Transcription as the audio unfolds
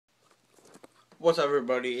What's up,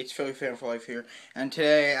 everybody? It's Philly Fan for Life here, and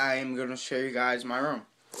today I am going to show you guys my room.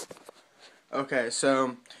 Okay,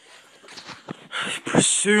 so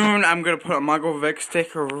soon I'm going to put a Michael Vick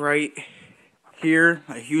sticker right here,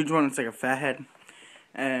 a huge one. It's like a fat head,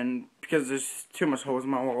 and because there's too much holes in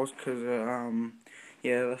my walls, because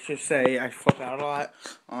yeah, let's just say I flip out a lot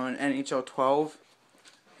on NHL 12.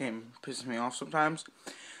 Game pisses me off sometimes.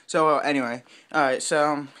 So anyway, alright,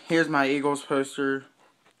 so here's my Eagles poster,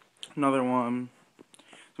 another one,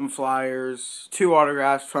 some flyers, 2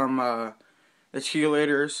 autographs from the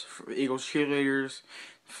cheerleaders, Eagles cheerleaders,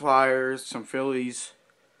 flyers, some Phillies,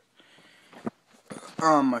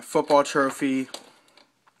 my football trophy,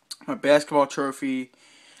 my basketball trophy.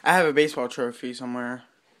 I have a baseball trophy somewhere.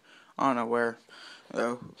 I don't know where,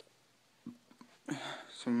 though.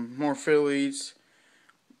 Some more Phillies,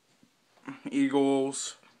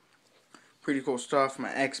 Eagles, pretty cool stuff. My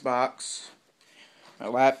Xbox, my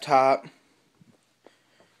laptop.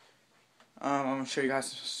 I'm gonna show you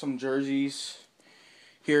guys some jerseys.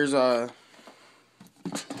 Here's my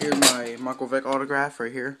Michael Vick autograph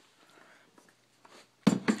right here,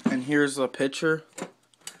 and here's the picture.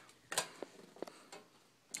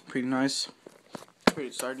 Pretty nice, pretty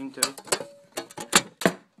exciting too.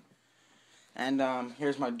 And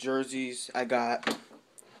here's my jerseys. I got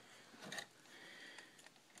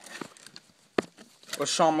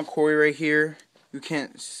LeSean McCoy right here. You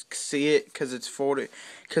can't see it because it's folded,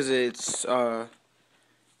 because it's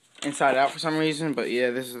inside out for some reason. But yeah,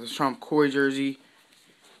 this is the LeSean McCoy jersey,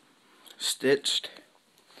 stitched.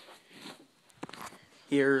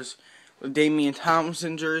 Here's the Damian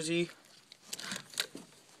Thompson jersey.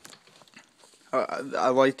 I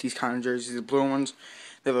like these kind of jerseys, the blue ones.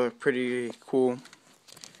 They look pretty cool.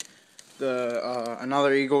 The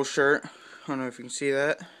another Eagles shirt. I don't know if you can see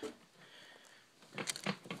that.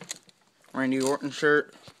 Randy Orton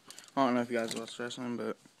shirt. I don't know if you guys watch wrestling,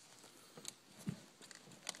 but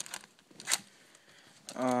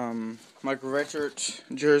Michael Richards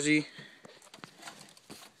jersey.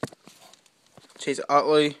 Chase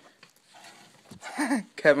Utley.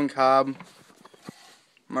 Kevin Cobb.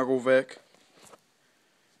 Michael Vick.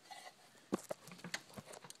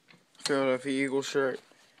 Philadelphia Eagles shirt.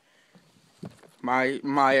 My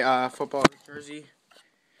football jersey.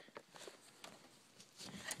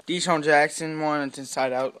 Deshaun Jackson one. It's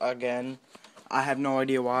inside out again. I have no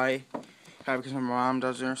idea why. Probably because my mom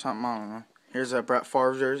does it or something. I don't know. Here's a Brett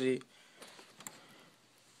Favre jersey.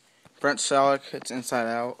 Brent Selleck. It's inside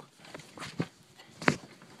out.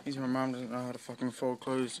 My mom doesn't know how to fucking fold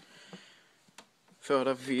clothes.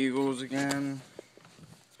 Philadelphia Eagles again.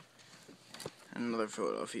 Another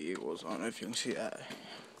Philadelphia Eagles. I don't know if you can see that.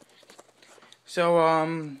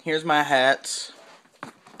 So, here's my hats.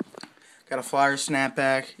 Got a Flyer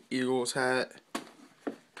snapback, Eagles hat.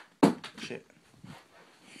 Shit.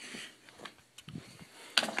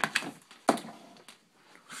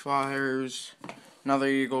 Flyers, another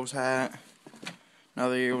Eagles hat,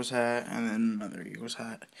 another Eagles hat, and then another Eagles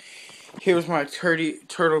hat. Here's my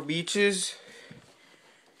Turtle Beaches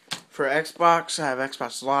for Xbox. I have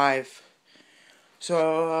Xbox Live.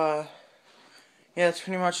 So, yeah, that's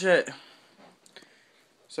pretty much it.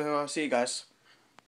 So, I'll see you guys.